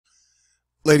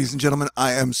Ladies and gentlemen,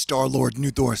 I am Star-Lord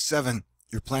New Thor 7,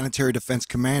 your planetary defense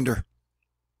commander.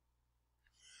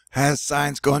 Has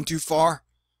science gone too far?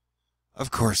 Of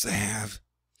course they have.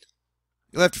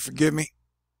 You'll have to forgive me.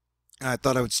 I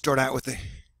thought I would start out with a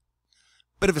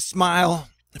bit of a smile,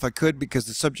 if I could, because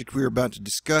the subject we are about to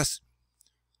discuss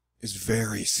is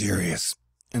very serious.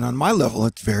 And on my level,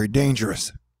 it's very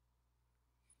dangerous.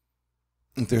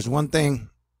 If there's one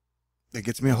thing that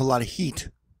gets me a whole lot of heat,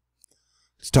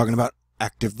 it's talking about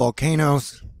active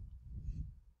volcanoes.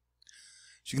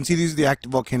 As you can see, these are the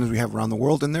active volcanoes we have around the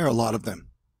world, and there are a lot of them.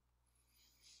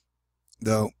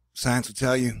 Though science will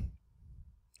tell you,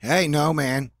 hey, no,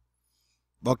 man.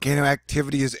 Volcano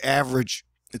activity is average.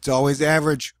 It's always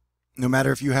average. No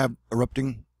matter if you have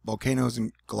erupting volcanoes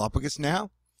in Galapagos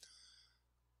now,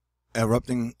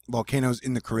 erupting volcanoes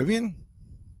in the Caribbean,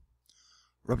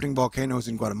 erupting volcanoes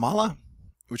in Guatemala,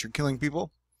 which are killing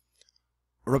people,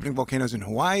 erupting volcanoes in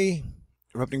Hawaii,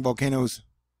 erupting volcanoes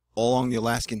all along the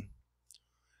Alaskan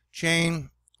chain,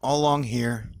 all along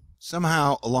here.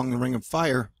 Somehow, along the Ring of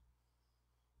Fire,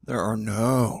 there are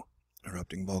no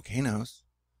erupting volcanoes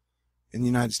in the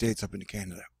United States up into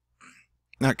Canada.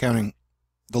 Not counting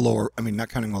the lower, not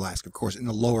counting Alaska, of course, in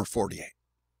the lower 48.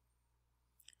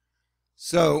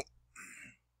 So,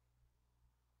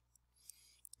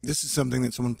 this is something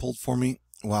that someone pulled for me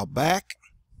a while back,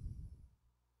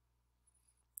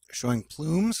 showing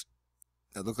plumes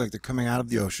that look like they're coming out of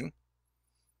the ocean,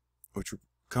 which would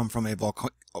come from a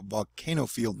volcano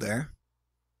field there.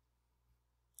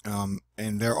 And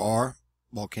there are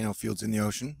volcano fields in the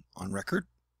ocean on record.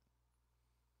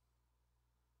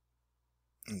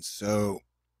 And so,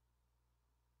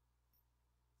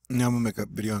 now I'm going to make a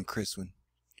video on Chris when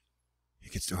he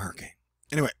gets to a hurricane.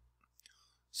 Anyway,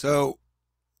 so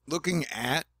looking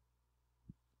at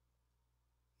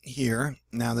here,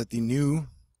 now that the new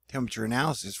temperature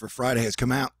analysis for Friday has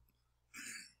come out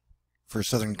for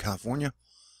Southern California,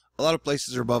 a lot of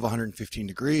places are above 115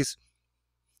 degrees.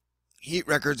 Heat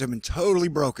records have been totally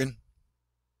broken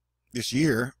this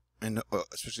year, and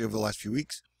especially over the last few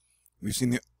weeks. We've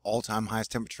seen the all-time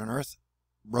highest temperature on Earth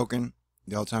broken,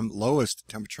 the all-time lowest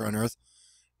temperature on Earth,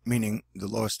 meaning the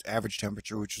lowest average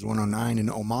temperature, which was 109 in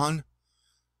Oman,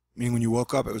 meaning when you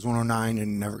woke up it was 109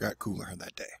 and never got cooler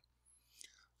that day.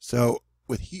 So,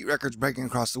 with heat records breaking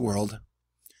across the world,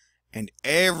 and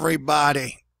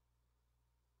everybody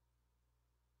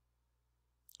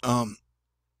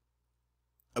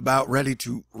about ready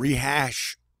to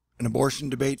rehash an abortion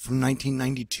debate from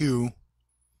 1992,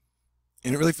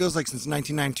 and it really feels like since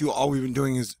 1992 all we've been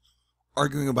doing is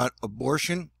arguing about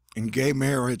abortion and gay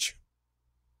marriage,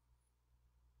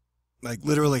 like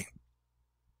literally.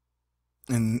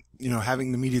 And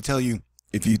having the media tell you,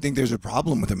 if you think there's a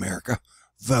problem with America,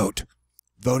 vote.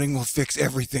 Voting will fix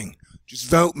everything. Just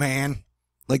vote, man.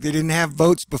 Like they didn't have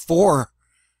votes before,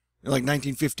 like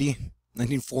 1950,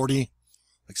 1940.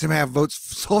 Like some have votes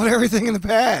solved everything in the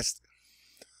past.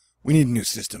 We need a new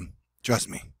system. Trust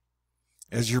me.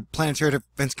 As your planetary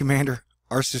defense commander,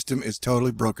 our system is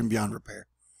totally broken beyond repair.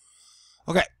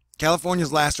 Okay,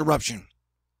 California's last eruption.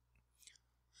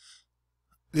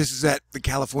 This is at the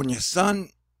California sun.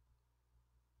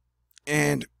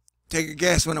 And take a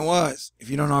guess when it was, if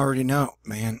you don't already know,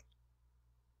 man.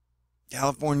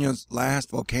 California's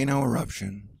last volcano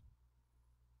eruption.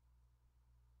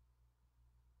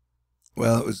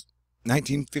 Well, it was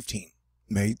 1915,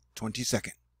 May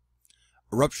 22nd.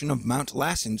 Eruption of Mount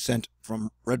Lassen sent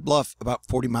from Red Bluff about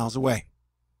 40 miles away.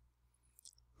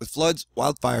 With floods,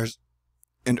 wildfires,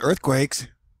 and earthquakes,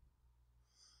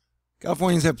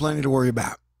 Californians have plenty to worry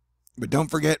about. But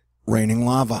don't forget raining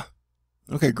lava.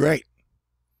 Okay, great.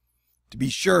 To be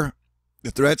sure,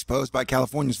 the threats posed by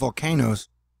California's volcanoes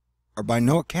are by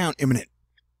no account imminent.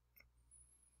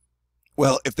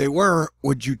 Well, if they were,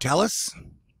 would you tell us?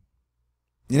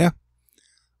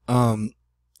 And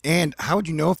how would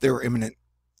you know if they were imminent?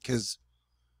 Because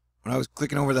when I was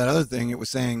clicking over that other thing, it was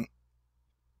saying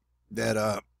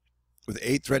that with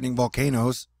 8 threatening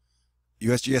volcanoes,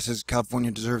 USGS says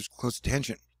California deserves close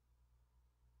attention.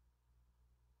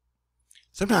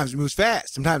 Sometimes it moves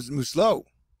fast, sometimes it moves slow.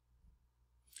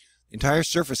 The entire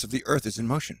surface of the Earth is in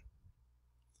motion.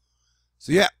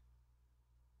 So yeah,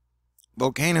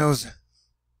 volcanoes are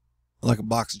like a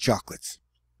box of chocolates.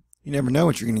 You never know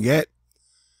what you're going to get.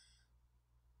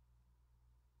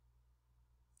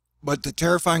 But the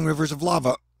terrifying rivers of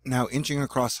lava now inching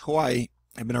across Hawaii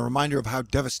have been a reminder of how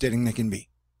devastating they can be.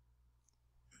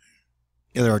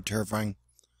 Yeah, they are terrifying.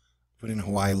 Put in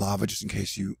Hawaii lava just in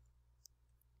case you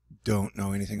don't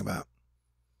know anything about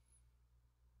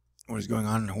what is going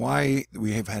on in Hawaii.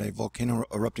 We have had a volcano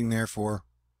erupting there for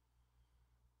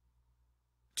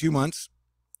 2 months,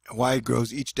 Hawaii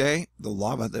grows each day. The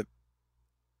lava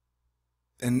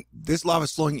and this lava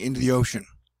is flowing into the ocean.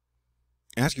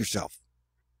 Ask yourself,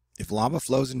 if lava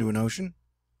flows into an ocean,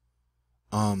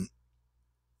 will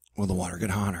the water get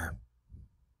hotter?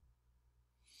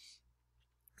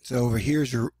 So over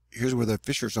here's where the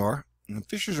fissures are. And the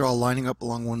fissures are all lining up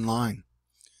along one line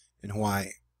in Hawaii.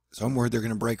 Somewhere they're going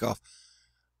to break off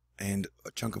and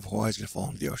a chunk of Hawaii is going to fall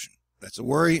into the ocean. That's a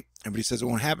worry. Everybody says it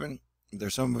won't happen.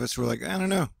 There's some of us who are like, I don't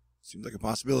know. Seems like a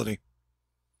possibility.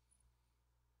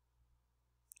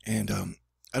 And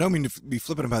I don't mean to be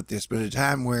flippant about this, but at a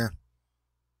time where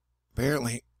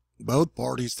apparently both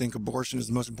parties think abortion is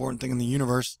the most important thing in the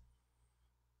universe,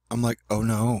 I'm like, oh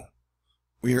no.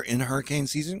 We are in hurricane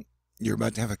season. You're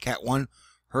about to have a Cat 1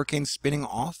 hurricane spinning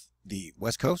off the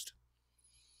west coast.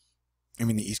 I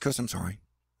mean the east coast, I'm sorry.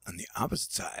 On the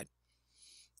opposite side.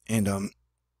 And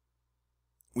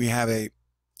we have a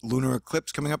lunar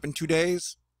eclipse coming up in 2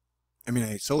 days. I mean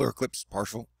a solar eclipse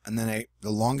partial. And then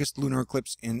the longest lunar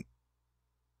eclipse in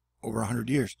over 100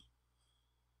 years.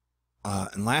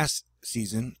 And last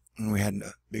season, when we had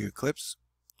a big eclipse,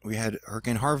 we had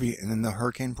Hurricane Harvey, and then the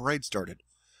hurricane parade started.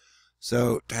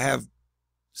 So to have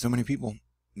so many people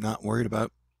not worried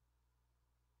about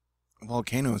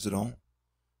volcanoes at all,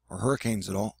 or hurricanes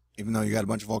at all, even though you got a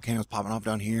bunch of volcanoes popping off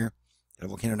down here, got a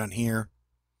volcano down here.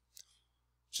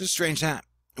 It's just a strange time.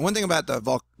 And one thing about the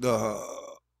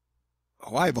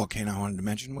Hawaii volcano I wanted to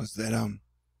mention was that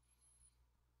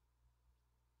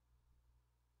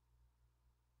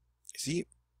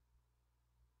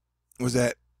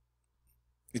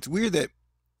it's weird that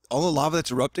all the lava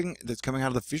that's erupting, that's coming out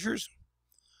of the fissures,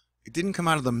 it didn't come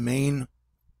out of the main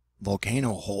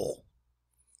volcano hole.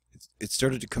 It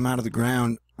started to come out of the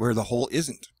ground where the hole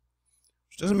isn't,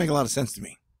 which doesn't make a lot of sense to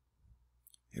me.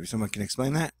 Maybe someone can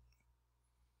explain that.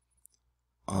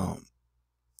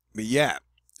 But yeah,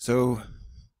 so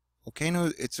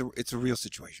volcano, it's a real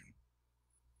situation.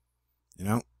 You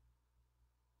know,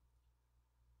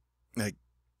 like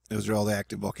those are all the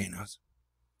active volcanoes.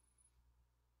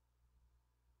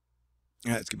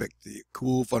 Yeah, let's get back to the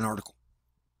cool, fun article.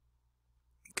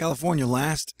 California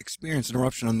last experienced an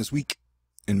eruption on this week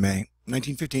in May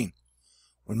 1915,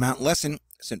 when Mount Lassen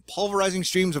sent pulverizing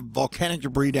streams of volcanic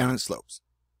debris down its slopes.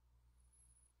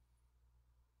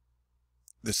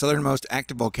 The southernmost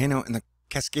active volcano in the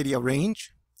Cascade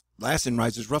Range, Lassen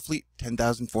rises roughly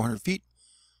 10,400 feet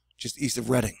just east of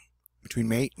Redding. Between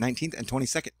May 19th and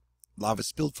 22nd, lava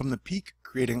spilled from the peak,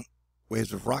 creating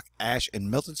waves of rock, ash, and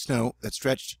melted snow that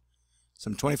stretched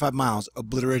some 25 miles,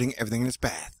 obliterating everything in its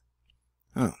path.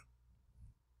 Oh.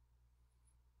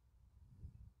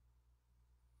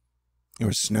 There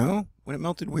was snow when it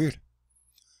melted? Weird.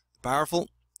 The powerful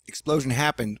explosion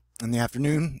happened in the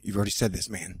afternoon. You've already said this,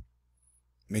 man.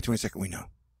 May 22nd, we know.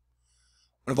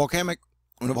 When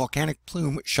a volcanic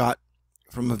plume shot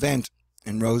from a vent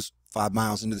and rose 5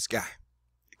 miles into the sky.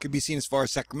 It could be seen as far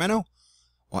as Sacramento,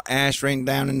 while ash rained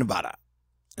down in Nevada.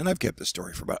 And I've kept this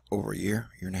story for about over a year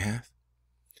and a half.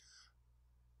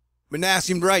 But now it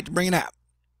seemed right to bring it out.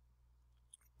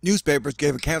 Newspapers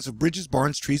gave accounts of bridges,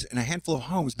 barns, trees, and a handful of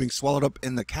homes being swallowed up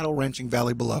in the cattle ranching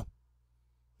valley below.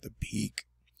 The peak.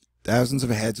 Thousands of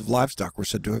heads of livestock were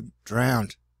said to have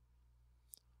drowned.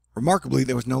 Remarkably,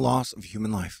 there was no loss of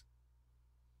human life.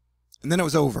 And then it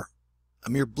was over. A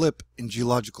mere blip in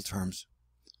geological terms.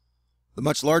 The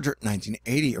much larger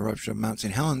 1980 eruption of Mount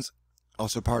St. Helens,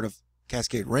 also part of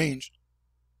Cascade Range,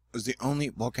 was the only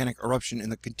volcanic eruption in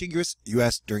the contiguous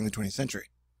U.S. during the 20th century.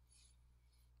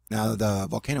 Now, the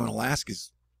volcano in Alaska,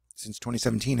 since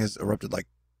 2017, has erupted like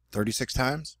 36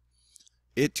 times.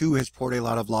 It, too, has poured a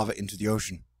lot of lava into the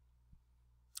ocean.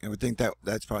 I would think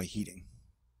that's probably heating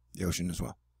the ocean as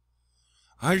well.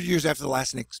 100 years after the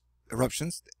Lassen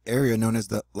eruptions, the area known as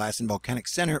the Lassen Volcanic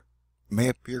Center may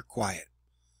appear quiet.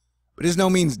 But is no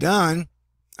means done,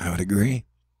 I would agree.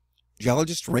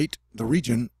 Geologists rate the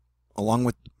region, along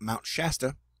with Mount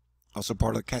Shasta, also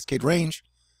part of the Cascade Range,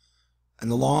 and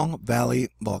the Long Valley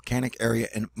Volcanic Area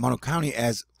in Mono County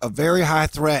as a very high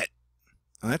threat.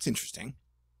 Well, that's interesting.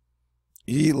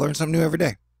 You learn something new every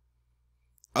day.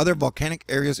 Other volcanic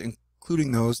areas,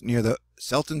 including those near the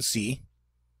Salton Sea,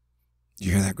 did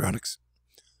you hear that, Gronix?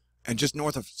 And just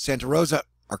north of Santa Rosa,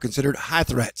 are considered high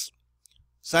threats.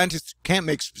 Scientists can't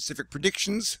make specific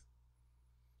predictions,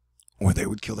 or they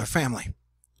would kill their family,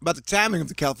 about the timing of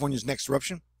the California's next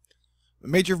eruption. The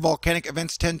major volcanic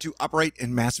events tend to operate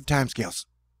in massive timescales,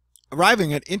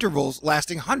 arriving at intervals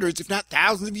lasting hundreds, if not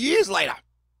thousands of years later.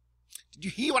 Did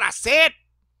you hear what I said?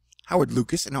 Howard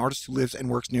Lucas, an artist who lives and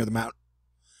works near the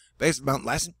base of Mount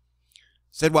Lassen,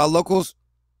 said while locals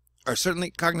are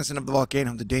certainly cognizant of the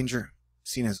volcano, the danger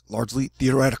seen as largely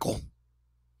theoretical,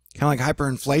 kind of like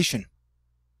hyperinflation.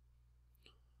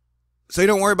 So you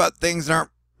don't worry about things that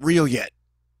aren't real yet.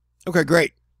 Okay,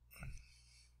 great.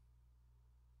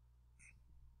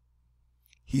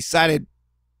 He cited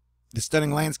the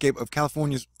stunning landscape of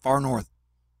California's far north.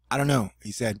 I don't know,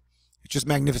 he said. It's just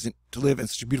magnificent to live in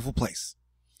such a beautiful place.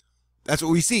 That's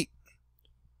what we see.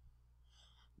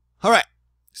 All right.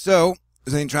 So,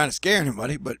 this ain't trying to scare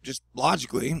anybody, but just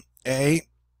logically, the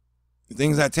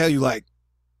things I tell you, like,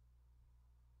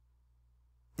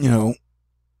 you know,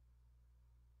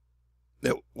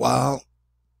 that while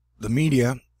the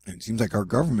media, and it seems like our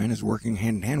government is working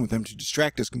hand in hand with them to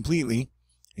distract us completely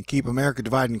and keep America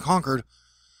divided and conquered,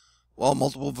 while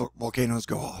multiple volcanoes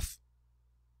go off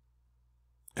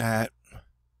at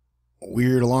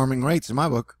weird, alarming rates in my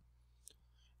book.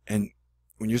 And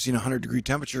when you're seeing 100-degree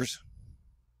temperatures,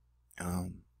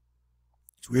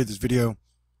 it's weird. This video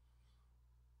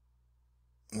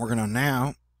I'm working on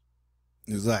now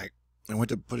is like, I went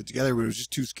to put it together, but it was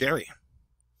just too scary.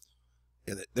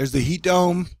 Yeah, there's the heat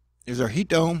dome. There's our heat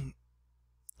dome.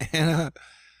 And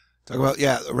talk about,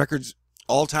 the records,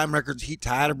 all-time records, heat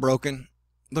tide are broken.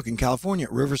 Look, in California,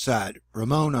 Riverside,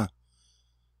 Ramona,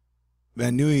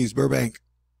 Van Nuys, Burbank.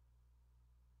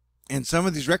 And some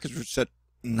of these records were set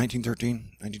in 1913,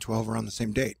 1912, around the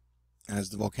same date as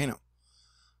the volcano.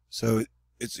 So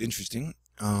it's interesting.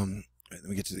 Let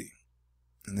me get to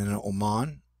and then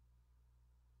Oman.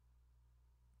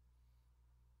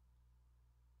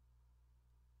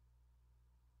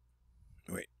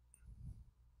 Wait.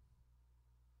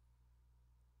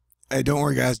 Hey, don't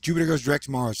worry, guys. Jupiter goes direct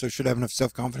tomorrow, so I should have enough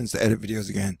self-confidence to edit videos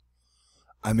again.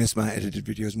 I miss my edited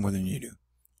videos more than you do.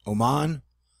 Oman.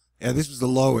 Yeah, this was the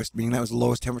lowest, meaning that was the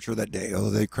lowest temperature of that day, although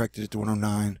they corrected it to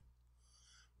 109.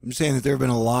 I'm just saying that there have been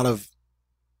a lot of,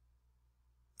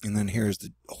 and then here's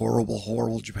the horrible,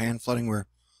 horrible Japan flooding where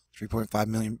 3.5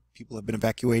 million people have been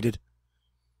evacuated.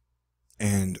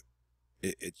 And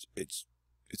it's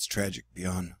tragic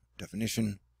beyond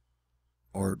definition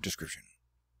or description.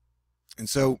 And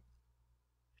so,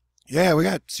 yeah, we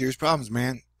got serious problems,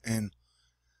 man. And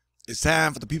it's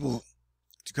time for the people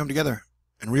to come together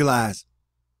and realize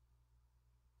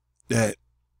that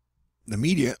the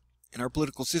media and our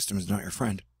political system is not your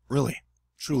friend. Really.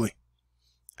 Truly.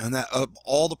 And that of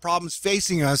all the problems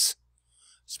facing us,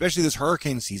 especially this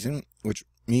hurricane season, which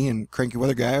me and Cranky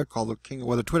Weather Guy call the King of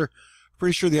Weather Twitter,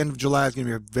 pretty sure the end of July is going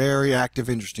to be a very active,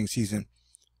 interesting season.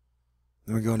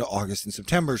 Then we go into August and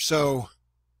September. So,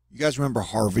 you guys remember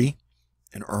Harvey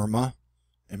and Irma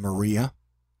and Maria,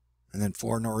 and then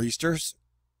 4 nor'easters,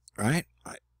 right?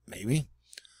 Maybe.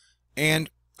 And,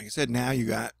 like I said, now you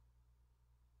got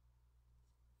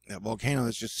that volcano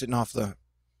that's just sitting off the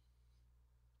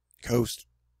coast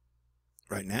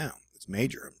right now. It's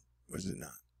major. Was it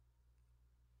not?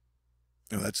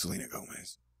 No, that's Selena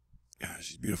Gomez. Yeah,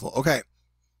 she's beautiful. Okay.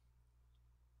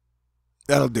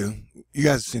 That'll do. You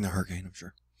guys have seen the hurricane, I'm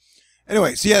sure.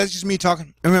 Anyway, so yeah, that's just me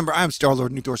talking. Remember, I'm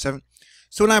Star-Lord, New Thor 7.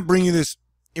 So when I bring you this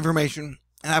information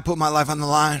and I put my life on the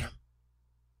line,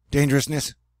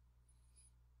 dangerousness,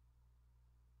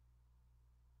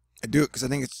 I do it because I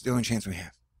think it's the only chance we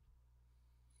have.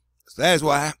 So that is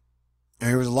why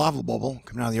there was a lava bubble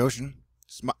coming out of the ocean.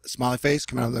 Smiley face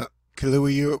coming out of the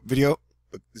Kilauea video.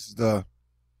 This is the,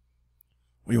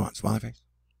 what do you want, smiley face?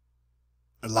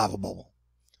 A lava bubble.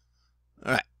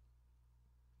 All right.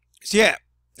 So yeah,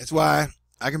 that's why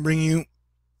I can bring you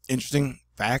interesting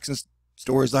facts and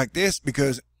stories like this,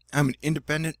 because I'm an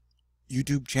independent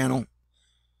YouTube channel.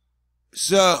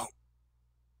 So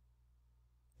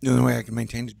the only way I can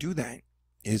maintain to do that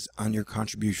is on your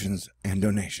contributions and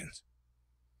donations.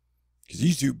 Because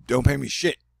YouTube don't pay me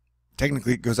shit.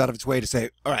 Technically, it goes out of its way to say,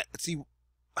 all right, let's see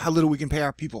how little we can pay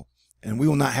our people. And we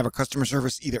will not have a customer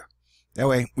service either. That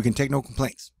way, we can take no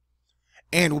complaints.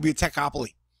 And we'll be a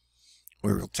techopoly,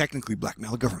 where we'll technically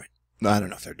blackmail the government. I don't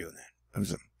know if they're doing that. I'm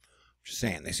just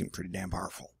saying, they seem pretty damn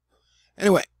powerful.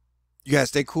 Anyway, you guys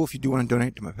stay cool if you do want to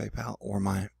donate to my PayPal or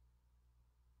my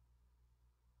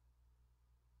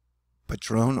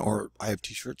Patreon, or I have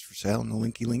T-shirts for sale and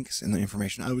the links in the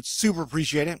information. I would super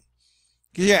appreciate it.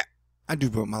 Because, yeah, I do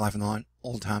put my life on the line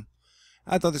all the time.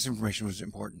 I thought this information was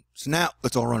important. So now,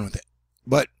 let's all run with it.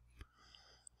 But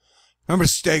remember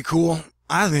to stay cool.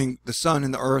 I think the sun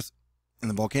and the earth and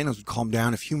the volcanoes would calm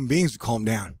down if human beings would calm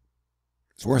down.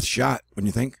 It's worth a shot, wouldn't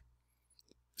you think?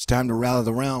 It's time to rally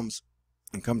the realms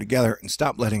and come together and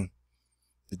stop letting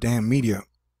the damn media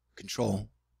control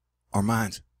our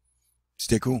minds.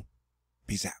 Stay cool.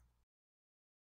 Peace out.